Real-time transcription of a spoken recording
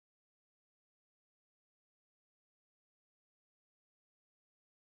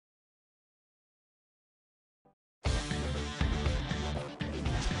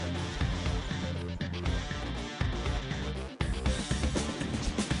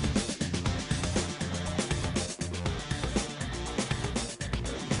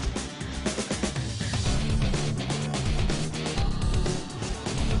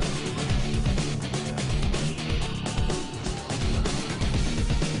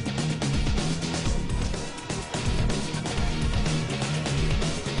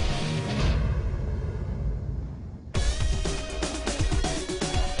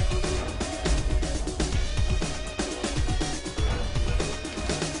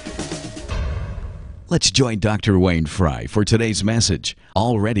Let's join Dr. Wayne Frye for today's message,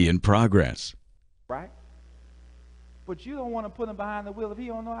 already in progress. Right? But you don't want to put him behind the wheel if he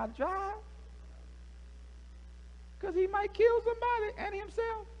don't know how to drive. Because he might kill somebody and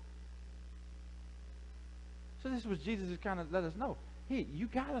himself. So this was Jesus is kind of let us know. Hey, you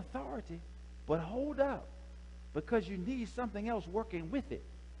got authority, but hold up. Because you need something else working with it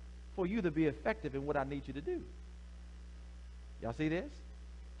for you to be effective in what I need you to do. Y'all see this?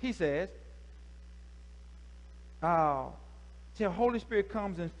 He says, till Holy Spirit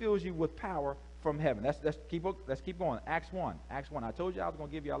comes and fills you with power from heaven. Let's keep going. Acts 1. Acts 1. I told you I was going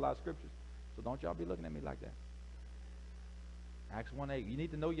to give you a lot of scriptures. So don't y'all be looking at me like that. Acts 1:8. You need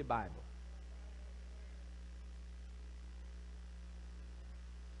to know your Bible.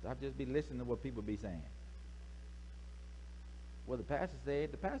 I'll just be listening to what people be saying. What the pastor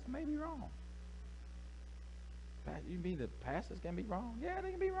said, the pastor may be wrong. You mean the pastors can be wrong? Yeah,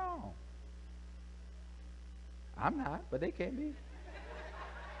 they can be wrong. I'm not, but they can be.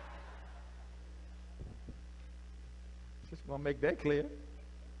 Just want to make that clear.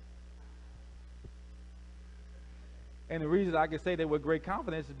 And the reason I can say that with great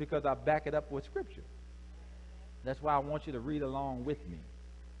confidence is because I back it up with Scripture. That's why I want you to read along with me,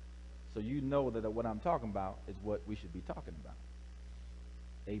 so you know that what I'm talking about is what we should be talking about.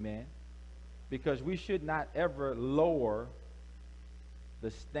 Amen. Because we should not ever lower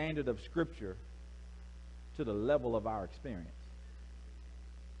the standard of Scripture to the level of our experience.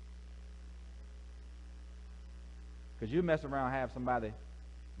 Because you mess around and have somebody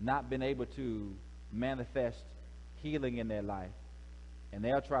not been able to manifest healing in their life, and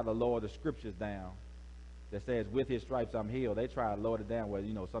they'll try to lower the Scriptures down that says, with his stripes I'm healed. They try to lower it down where,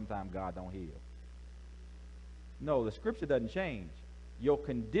 sometimes God don't heal. No, the Scripture doesn't change. Your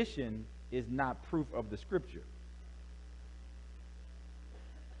condition is not proof of the Scripture.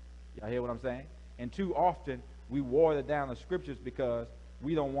 Y'all hear what I'm saying? And too often we water down the Scriptures because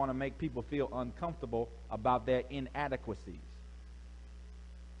we don't want to make people feel uncomfortable about their inadequacies.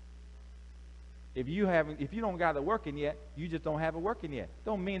 If you don't got it working yet, you just don't have it working yet.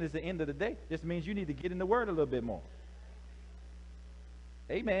 Don't mean it's the end of the day. Just means you need to get in the Word a little bit more.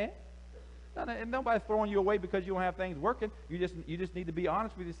 Amen. And nobody's throwing you away because you don't have things working. You just need to be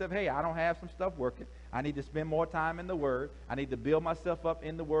honest with yourself. Hey, I don't have some stuff working. I need to spend more time in the Word. I need to build myself up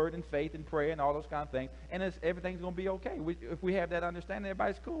in the Word and faith and prayer and all those kind of things. And everything's going to be okay. If we have that understanding,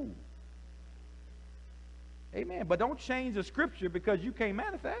 everybody's cool. Amen. But don't change the Scripture because you can't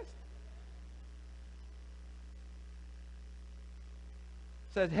manifest.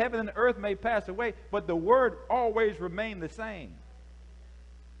 It says heaven and earth may pass away, but the Word always remain the same.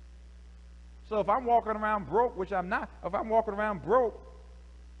 So if I'm walking around broke, which I'm not, if I'm walking around broke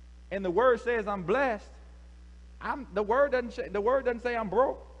and the Word says I'm blessed, the word doesn't say I'm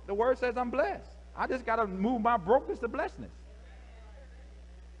broke. The Word says I'm blessed. I just got to move my brokenness to blessedness.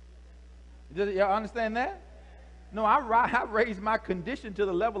 Y'all understand that? No, I raise my condition to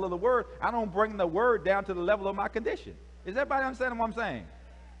the level of the Word. I don't bring the Word down to the level of my condition. Is everybody understanding what I'm saying?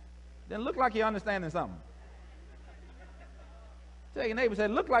 Then look like you're understanding something. Tell your neighbor, say,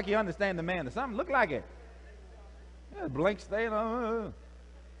 look like you understand the man or something. Look like it. Yeah, blank state. No.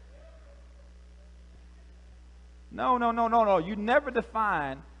 You never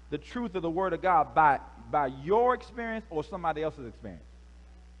define the truth of the Word of God by your experience or somebody else's experience.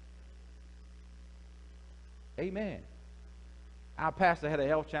 Amen. Our pastor had a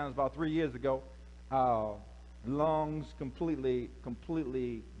health challenge about 3 years ago. Lungs completely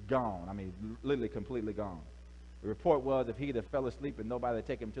gone. I mean, literally completely gone. The report was if he'd have fell asleep and nobody had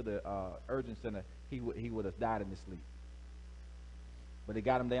taken him to the urgent center, he would have died in his sleep. But they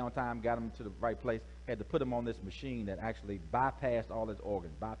got him there on time, got him to the right place, had to put him on this machine that actually bypassed all his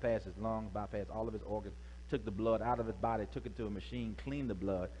organs, bypassed his lungs, bypassed all of his organs, took the blood out of his body, took it to a machine, cleaned the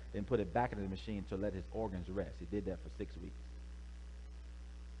blood, then put it back into the machine to let his organs rest. He did that for 6 weeks.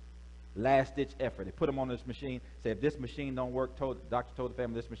 Last ditch effort. They put him on this machine. Said if this machine don't work, doctor told the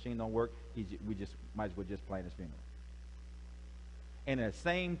family this machine don't work. We just might as well just plan his funeral. And in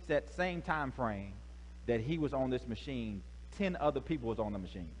that same time frame that he was on this machine, 10 other people was on the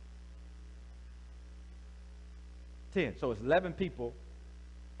machine. 10. So it's 11 people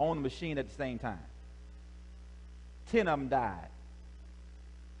on the machine at the same time. 10 of them died.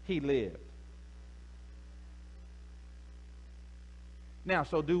 He lived. Now,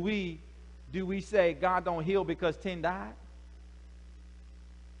 so do we say God don't heal because 10 died?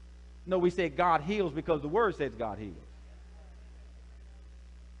 No, we say God heals because the Word says God heals.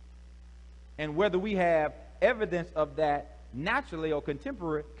 And whether we have evidence of that naturally or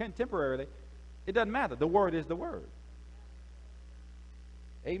contemporarily, it doesn't matter. The Word is the Word.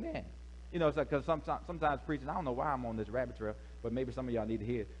 Amen. You know, it's like, because sometimes preachers, I don't know why I'm on this rabbit trail, but maybe some of y'all need to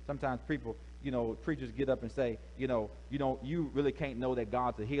hear it. Sometimes people, preachers get up and say, you really can't know that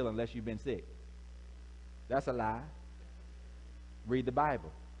God's a healer unless you've been sick. That's a lie. Read the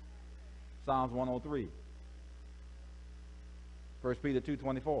Bible. Psalms 103. 1 Peter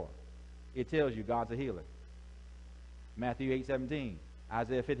 2:24. It tells you God's a healer. Matthew 8:17.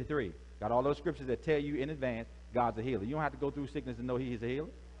 Isaiah 53. Got all those scriptures that tell you in advance God's a healer. You don't have to go through sickness to know He is a healer.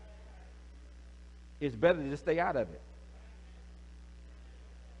 It's better to just stay out of it.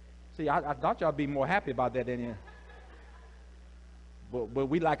 See, I thought y'all be more happy about that than you. But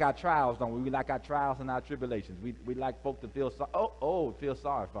we like our trials, don't we? We like our trials and our tribulations. We like folk to feel feel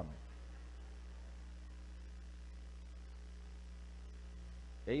sorry for me.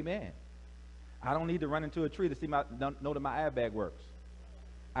 Amen. I don't need to run into a tree to know that my airbag works.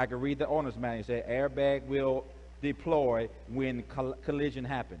 I can read the owner's manual and say airbag will deploy when collision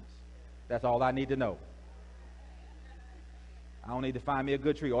happens. That's all I need to know. I don't need to find me a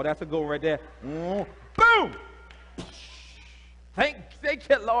good tree. Oh, that's a good one right there. Boom! Thank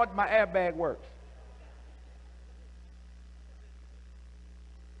you, Lord, my airbag works.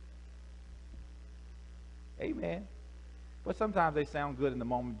 Amen. But sometimes they sound good in the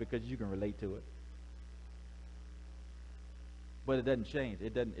moment because you can relate to it. But it doesn't change.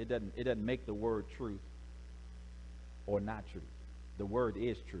 It doesn't make the word truth or not truth. The word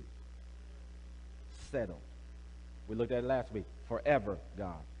is truth. Settled. We looked at it last week. Forever,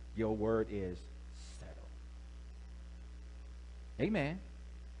 God, your word is settled. Amen.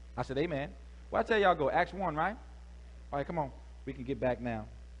 I said amen. Well, I tell y'all go. Acts 1, right? All right, come on. We can get back now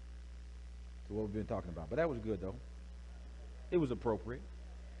to what we've been talking about. But that was good, though. It was appropriate.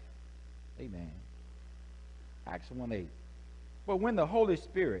 Amen. Acts 1:8. But when the Holy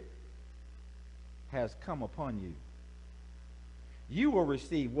Spirit has come upon you, you will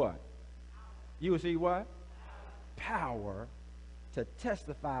receive what? You will receive what? Power to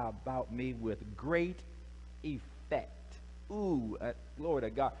testify about me with great effect. Ooh, glory to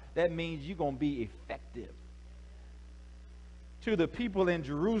God. That means you're going to be effective. To the people in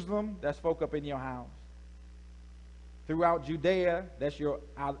Jerusalem, that's folk up in your house. Throughout Judea, that's your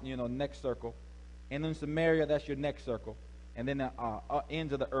next circle. And in Samaria, that's your next circle. And then the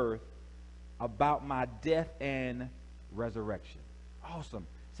ends of the earth, about my death and resurrection. Awesome.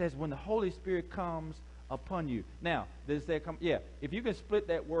 It says when the Holy Spirit comes upon you. Now, does it say come? Yeah. If you can split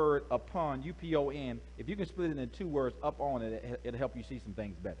that word upon, U-P-O-N, if you can split it into two words, up on it, it'll help you see some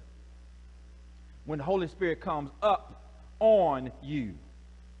things better. When the Holy Spirit comes up on you.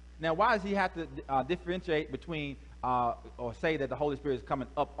 Now, why does he have to differentiate between or say that the Holy Spirit is coming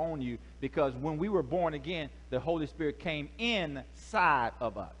up on you? Because when we were born again, the Holy Spirit came inside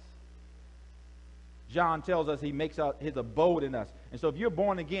of us. John tells us he makes his abode in us. And so if you're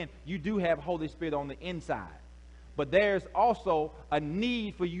born again, you do have Holy Spirit on the inside. But there's also a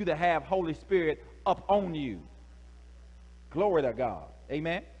need for you to have Holy Spirit up on you. Glory to God.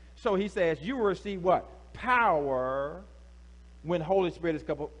 Amen. So he says you will receive what? Power when Holy Spirit has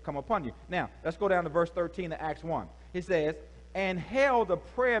come upon you. Now, let's go down to verse 13 of Acts 1. It says, and held a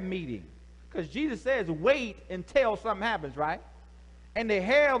prayer meeting. Because Jesus says, wait until something happens, right? And they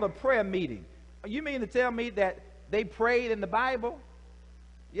held a prayer meeting. You mean to tell me that they prayed in the Bible?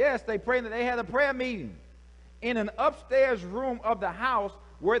 Yes, they prayed, that they had a prayer meeting. In an upstairs room of the house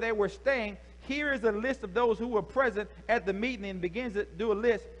where they were staying, here is a list of those who were present at the meeting, and begins to do a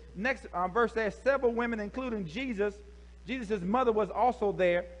list. Next verse says, several women, including Jesus' mother, was also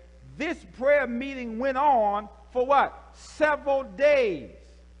there. This prayer meeting went on for what? Several days.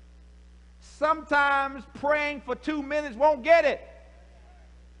 Sometimes praying for 2 minutes won't get it.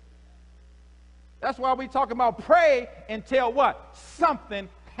 That's why we talk about pray until what? Something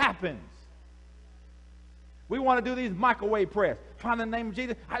happens. We want to do these microwave prayers. Father, in the name of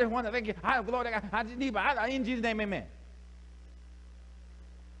Jesus, I just want to thank you. Lord, I just need, in Jesus' name, amen.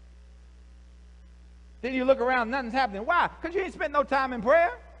 Then you look around, nothing's happening. Why? Because you ain't spent no time in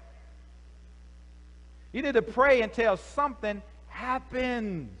prayer. You need to pray until something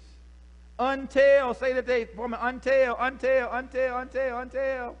happens. Until, say that they form an until.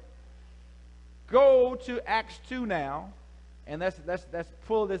 Go to Acts 2 now, and let's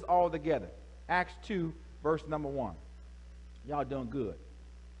pull this all together. Acts 2, verse number 1. Y'all doing good.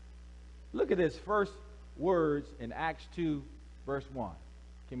 Look at this first words in Acts 2, verse 1.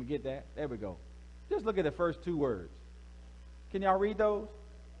 Can we get that? There we go. Just look at the first two words. Can y'all read those?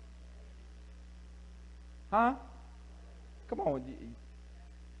 Huh? Come on.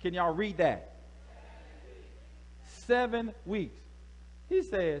 Can y'all read that? 7 weeks. He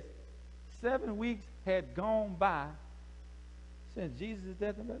says 7 weeks had gone by since Jesus'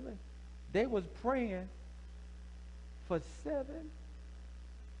 death and resurrection. They was praying for 7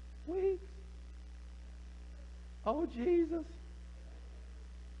 weeks. Oh, Jesus.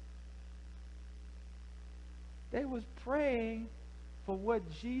 They was praying for what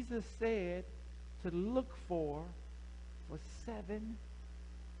Jesus said to look for 7 weeks.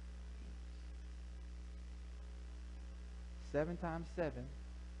 7 times 7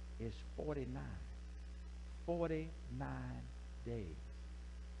 is 49. 49 days.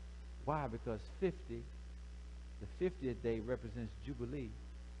 Why? Because 50, the 50th day represents Jubilee.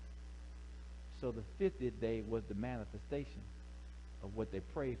 So the 50th day was the manifestation of what they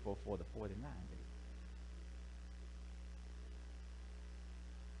prayed for the 49 days.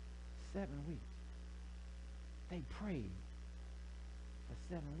 7 weeks. They prayed for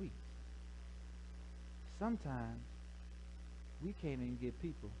 7 weeks. Sometimes we can't even get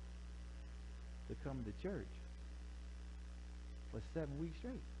people to come to church for 7 weeks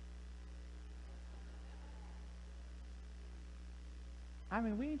straight. I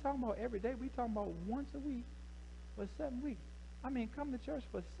mean, we ain't talking about every day. We talking about once a week for 7 weeks. I mean, come to church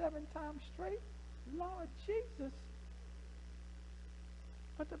for 7 times straight? Lord Jesus.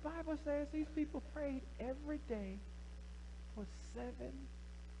 But the Bible says these people prayed every day for 7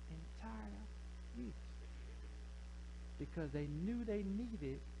 entire weeks. Because they knew they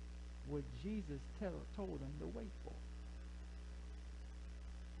needed what Jesus told them to wait for.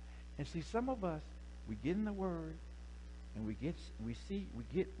 And see, some of us, we get in the Word, and we get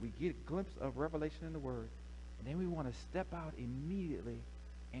a glimpse of revelation in the Word, and then we want to step out immediately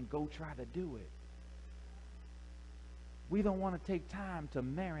and go try to do it. We don't want to take time to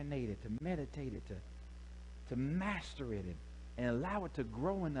marinate it, to meditate it, to master it, and allow it to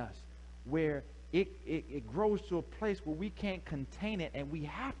grow in us, where it grows to a place where we can't contain it, and we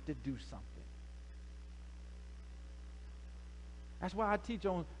have to do something. That's why I teach,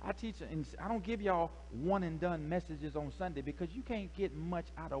 and I don't give y'all one and done messages on Sunday, because you can't get much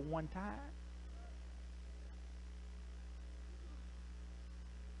out of one time.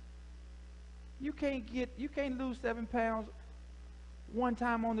 You can't lose 7 pounds one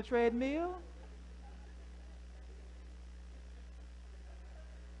time on the treadmill.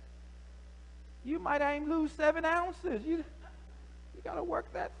 You might even lose 7 ounces. You got to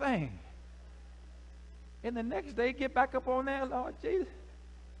work that thing. And the next day, get back up on there, Lord Jesus.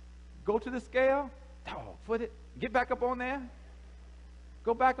 Go to the scale. Foot it. Get back up on there.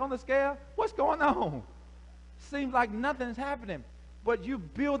 Go back on the scale. What's going on? Seems like nothing's happening. But you're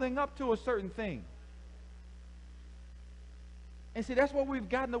building up to a certain thing. And see, that's what we've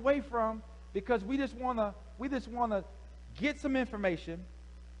gotten away from, because we just want to get some information,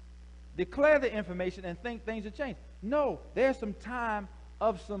 declare the information, and think things have changed. No, there's some time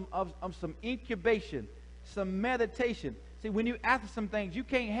of some incubation, some meditation. See, when you after some things, you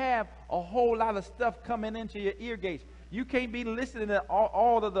can't have a whole lot of stuff coming into your ear gates. You can't be listening to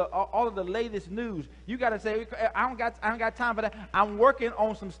all of the latest news. You got to say, I don't got time for that. I'm working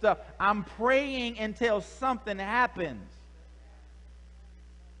on some stuff. I'm praying until something happens.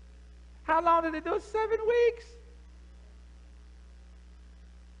 How long did it do? 7 weeks.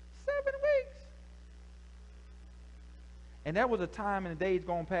 7 weeks. And there was a time in the days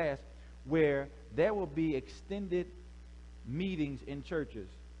gone past where there will be extended meetings in churches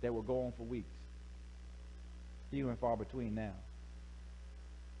that will go on for weeks. Few and far between now.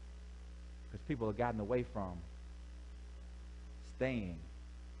 Because people have gotten away from staying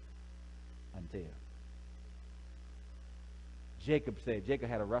until. Jacob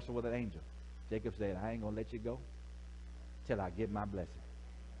had a wrestle with an angel. Jacob said, I ain't going to let you go till I get my blessing.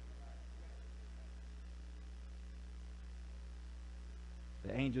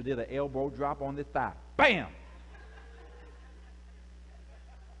 The angel did an elbow drop on his thigh. Bam!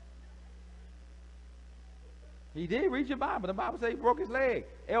 He did reach your Bible. The Bible says he broke his leg.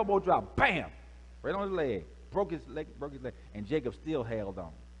 Elbow drop. Bam! Right on his leg. Broke his leg. And Jacob still held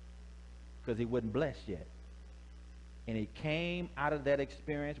on, because he wasn't blessed yet. And he came out of that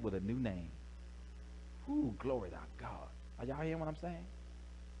experience with a new name. Ooh, glory to God. Are y'all hearing what I'm saying?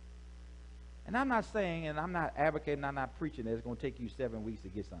 And I'm not saying, and I'm not advocating, I'm not preaching that it's going to take you 7 weeks to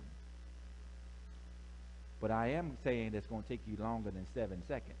get something. But I am saying that it's going to take you longer than 7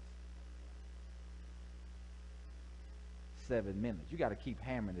 seconds. 7 minutes. You got to keep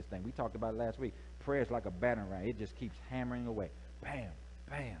hammering this thing. We talked about it last week. Prayer is like a battering ram. It just keeps hammering away. Bam,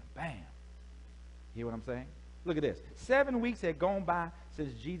 bam, bam. Hear what I'm saying? Look at this. 7 weeks had gone by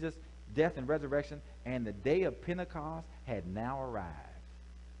since Jesus' death and resurrection, and the day of Pentecost had now arrived.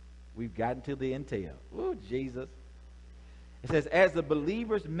 We've gotten to the entail. Ooh, Jesus. It says, as the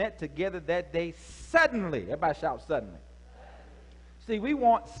believers met together that day, suddenly, everybody shout suddenly. See, we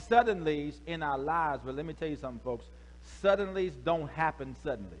want suddenlies in our lives, but let me tell you something, folks. Suddenlies don't happen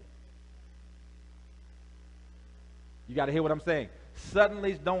suddenly. You got to hear what I'm saying.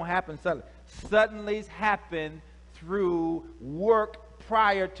 Suddenlies don't happen suddenly. Suddenlies happen through work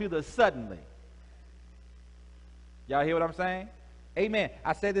prior to the suddenly. Y'all hear what I'm saying? Amen.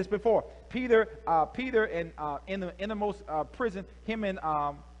 I said this before. Peter in the innermost prison,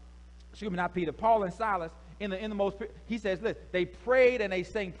 Paul and Silas in the innermost. He says, listen, they prayed and they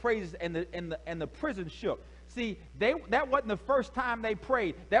sang praises, and the prison shook. See, that wasn't the first time they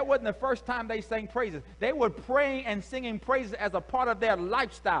prayed. That wasn't the first time they sang praises. They were praying and singing praises as a part of their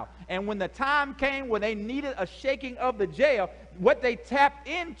lifestyle. And when the time came when they needed a shaking of the jail, what they tapped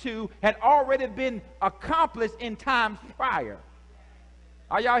into had already been accomplished in times prior.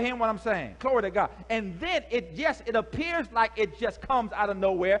 Are y'all hearing what I'm saying? Glory to God. And then it appears like it just comes out of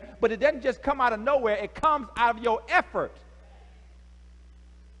nowhere, but it doesn't just come out of nowhere. It comes out of your effort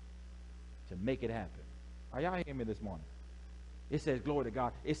to make it happen. Are y'all hearing me this morning? It says, glory to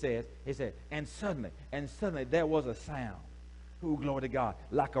God. It says, and suddenly there was a sound. Ooh, glory to God.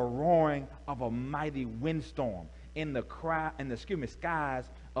 Like a roaring of a mighty windstorm in the skies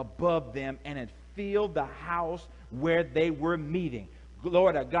above them, and it filled the house where they were meeting.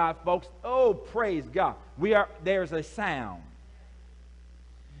 Glory to God, folks. Oh, praise God. There's a sound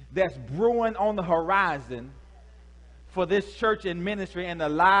that's brewing on the horizon for this church and ministry and the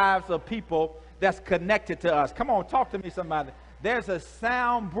lives of people that's connected to us. Come on, talk to me, somebody. There's a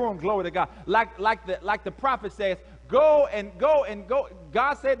sound brewing, glory to God. Like the prophet says, go and go.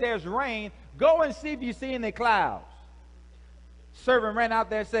 God said there's rain. Go and see if you see any clouds. Servant ran out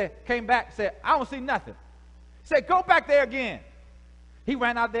there, came back, said, I don't see nothing. Said, go back there again. He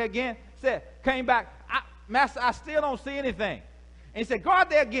ran out there again, came back, Master, I still don't see anything. And he said, go out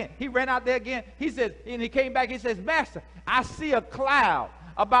there again. He ran out there again. He says, and he came back, he says, Master, I see a cloud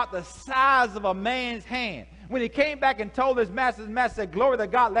about the size of a man's hand. When he came back and told his master said, glory to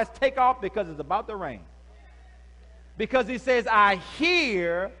God, let's take off because it's about to rain. Because he says, I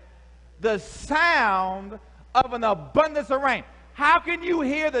hear the sound of an abundance of rain. How can you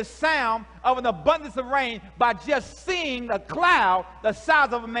hear the sound of an abundance of rain by just seeing a cloud the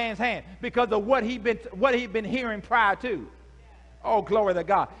size of a man's hand? Because of what he'd been hearing prior to. Oh, glory to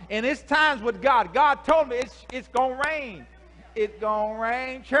God. And it's times with God. God told me it's going to rain. It's going to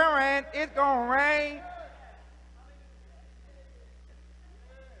rain. Children, it's going to rain.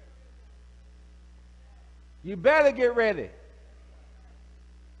 You better get ready.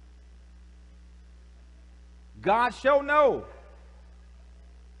 God sure know.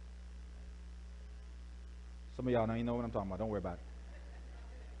 Some of y'all don't even know what I'm talking about. Don't worry about it.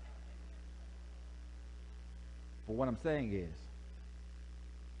 But what I'm saying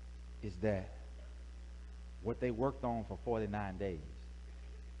is that what they worked on for 49 days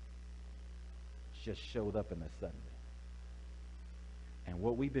just showed up in a suddenly. And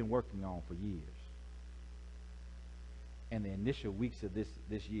what we've been working on for years, and the initial weeks of this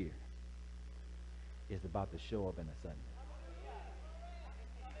year, is about to show up in a suddenly.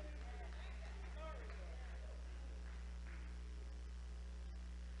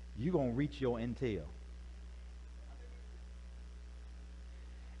 You're going to reach your entail.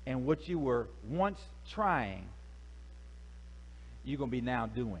 And what you were once trying, you're going to be now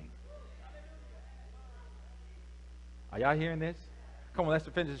doing. Are y'all hearing this? Come on, let's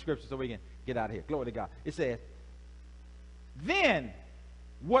finish the scripture so we can get out of here. Glory to God. It says, then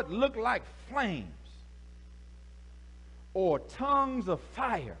what looked like flames or tongues of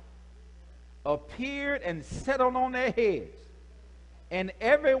fire appeared and settled on their heads. And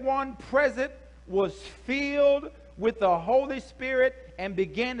everyone present was filled with the Holy Spirit and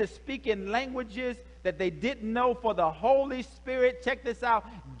began to speak in languages that they didn't know, for the Holy Spirit, check this out,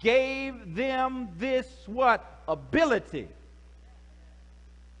 gave them this what? Ability.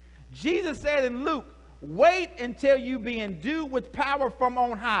 Jesus said in Luke, wait until you be endued with power from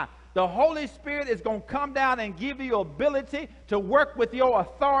on high. The Holy Spirit is going to come down and give you ability to work with your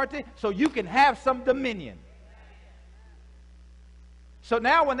authority so you can have some dominion. So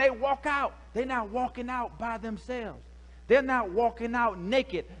now when they walk out, they're not walking out by themselves. They're not walking out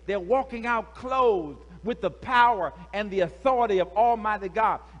naked. They're walking out clothed with the power and the authority of Almighty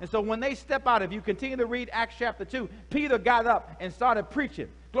God. And so when they step out, if you continue to read Acts chapter 2, Peter got up and started preaching.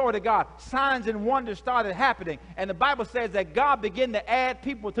 Glory to God. Signs and wonders started happening. And the Bible says that God began to add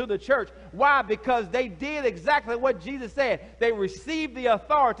people to the church. Why? Because they did exactly what Jesus said. They received the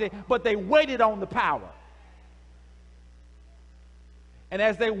authority, but they waited on the power. And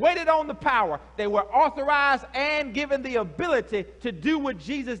as they waited on the power, they were authorized and given the ability to do what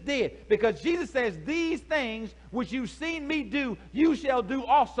Jesus did. Because Jesus says, these things which you've seen me do, you shall do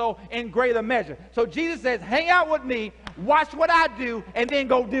also in greater measure. So Jesus says, hang out with me, watch what I do, and then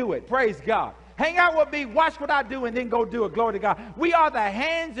go do it. Praise God. Hang out with me, watch what I do, and then go do it. Glory to God. We are the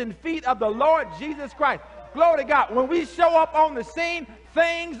hands and feet of the Lord Jesus Christ. Glory to God. When we show up on the scene,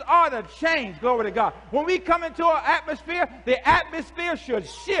 things are to change. Glory to God. When we come into an atmosphere, the atmosphere should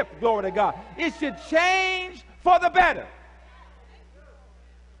shift. Glory to God. It should change for the better.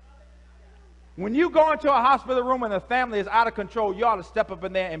 When you go into a hospital room and the family is out of control, you ought to step up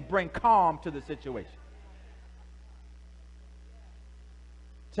in there and bring calm to the situation.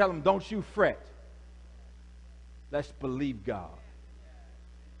 Tell them, don't you fret. Let's believe God.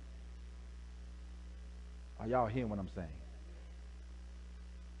 Are y'all hearing what I'm saying?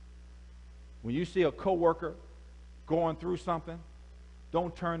 When you see a coworker going through something,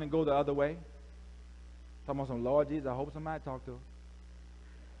 don't turn and go the other way. Talking about some, Lord Jesus, I hope somebody talk to her.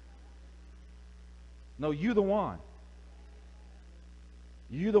 No, you the one.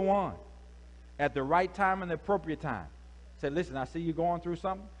 You the one. At the right time and the appropriate time. Say, listen, I see you going through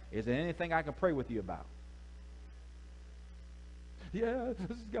something. Is there anything I can pray with you about? Yeah, this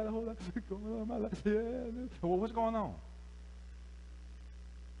has got a whole lot going on in my life. Yeah. Well, what's going on?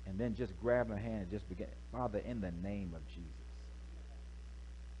 And then just grab her hand and just begin. Father, in the name of Jesus,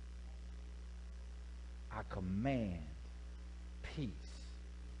 I command peace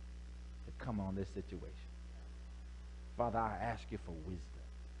to come on this situation. Father, I ask you for wisdom.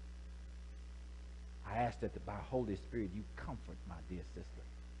 I ask that by Holy Spirit you comfort my dear sister,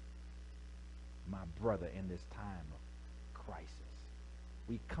 my brother in this time of crisis.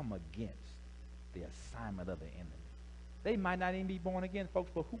 We come against the assignment of the enemy. They might not even be born again,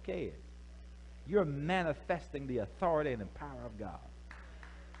 folks, but who cares? You're manifesting the authority and the power of God.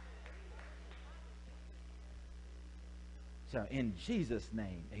 So in Jesus'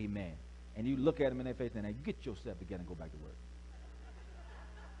 name, amen. And you look at them in their face and they get yourself together and go back to work.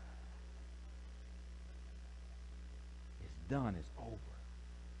 It's done, it's over.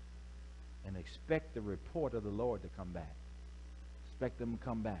 And expect the report of the Lord to come back. Expect them to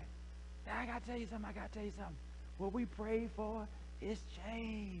come back. I got to tell you something. What we prayed for is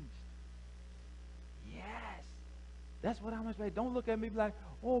changed. Yes. That's what I'm expecting. Don't look at me like,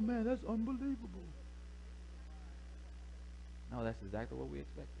 oh man, that's unbelievable. No, that's exactly what we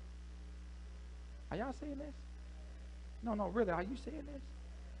expected. Are y'all saying this? No, really, are you saying this?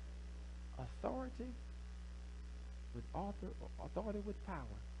 Authority with power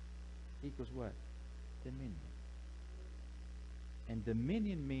equals what? Dominion. And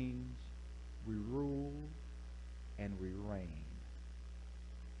dominion means we rule and we reign.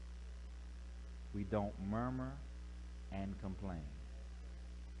 We don't murmur and complain.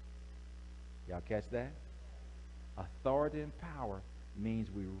 Y'all catch that? Authority and power means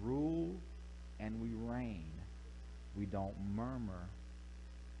we rule and we reign. We don't murmur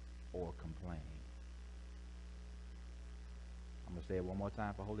or complain. I'm going to say it one more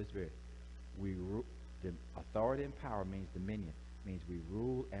time for Holy Spirit. The authority and power means dominion. Means we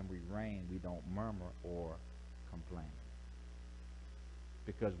rule and we reign. We don't murmur or complain.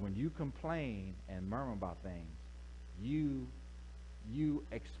 Because when you complain and murmur about things, you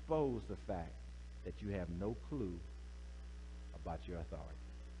expose the fact that you have no clue about your authority.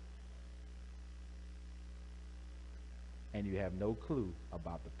 And you have no clue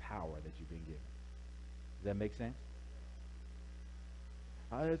about the power that you've been given. Does that make sense?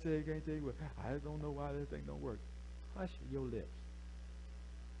 I just say, can't tell you what. I just don't know why this thing don't work. Hush your lips.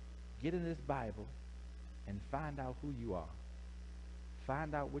 Get in this Bible and find out who you are.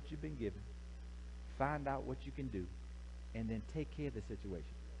 Find out what you've been given. Find out what you can do. And then take care of the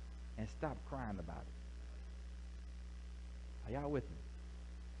situation. And stop crying about it. Are y'all with me?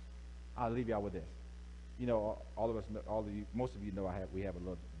 I'll leave y'all with this. You know, all of us, all of you, most of you know we have a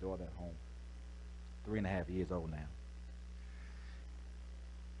little daughter at home. 3.5 years old now.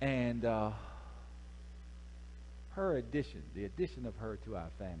 And her addition, the addition of her to our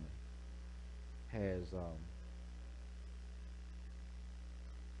family has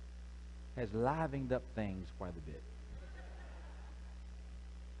livened up things quite a bit.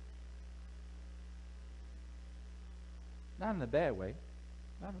 Not in a bad way.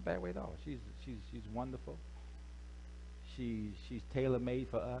 Not in a bad way at all. She's wonderful. She's tailor-made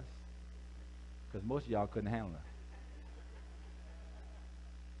for us. Because most of y'all couldn't handle her.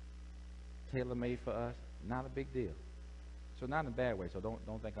 Tailor-made for us, not a big deal. So not in a bad way. So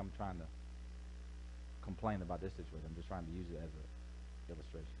don't think I'm trying to complain about this situation. I'm just trying to use it as an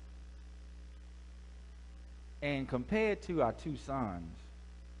illustration. And compared to our two sons,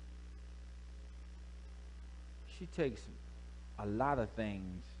 she takes a lot of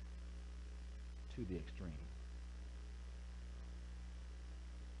things to the extreme.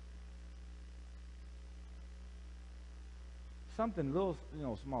 Something little,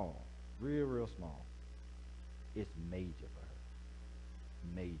 small, real small. It's major for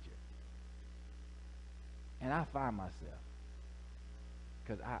her. Major. And I find myself,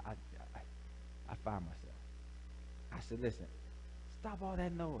 because I find myself. I said, listen, stop all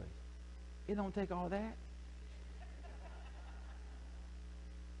that noise. It don't take all that.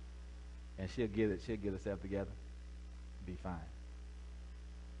 And she'll get herself together, be fine.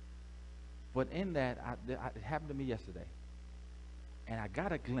 But in that, it happened to me yesterday. And I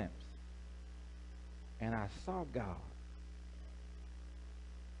got a glimpse. And I saw God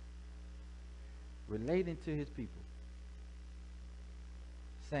relating to his people,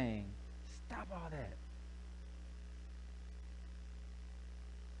 saying, stop all that.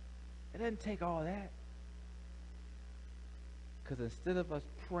 It doesn't take all that. Because instead of us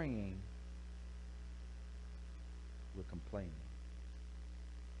praying, we're complaining.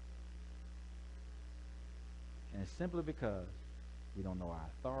 And it's simply because we don't know our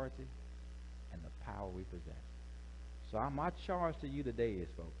authority and the power we possess. So my charge to you today is,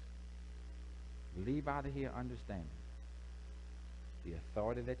 folks, leave out of here understanding the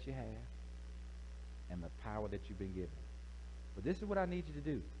authority that you have and the power that you've been given. But this is what I need you to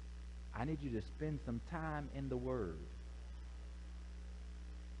do. I need you to spend some time in the Word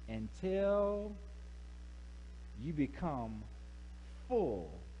until you become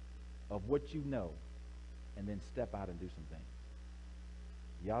full of what you know, and then step out and do some things.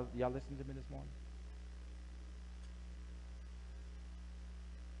 Y'all listen to me this morning?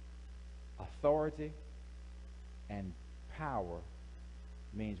 Authority and power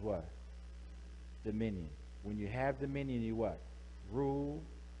means what? Dominion. When you have dominion, you what? Rule,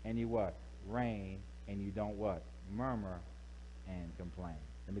 and you what? Reign, and you don't what? Murmur and complain.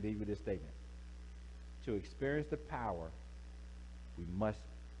 Let me leave you with this statement. To experience the power, we must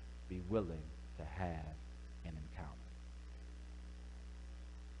be willing to have an encounter.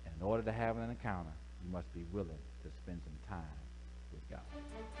 And in order to have an encounter, you must be willing to spend some time with God.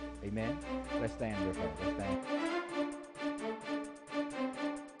 Amen? Let's stand real fast. Let's stand.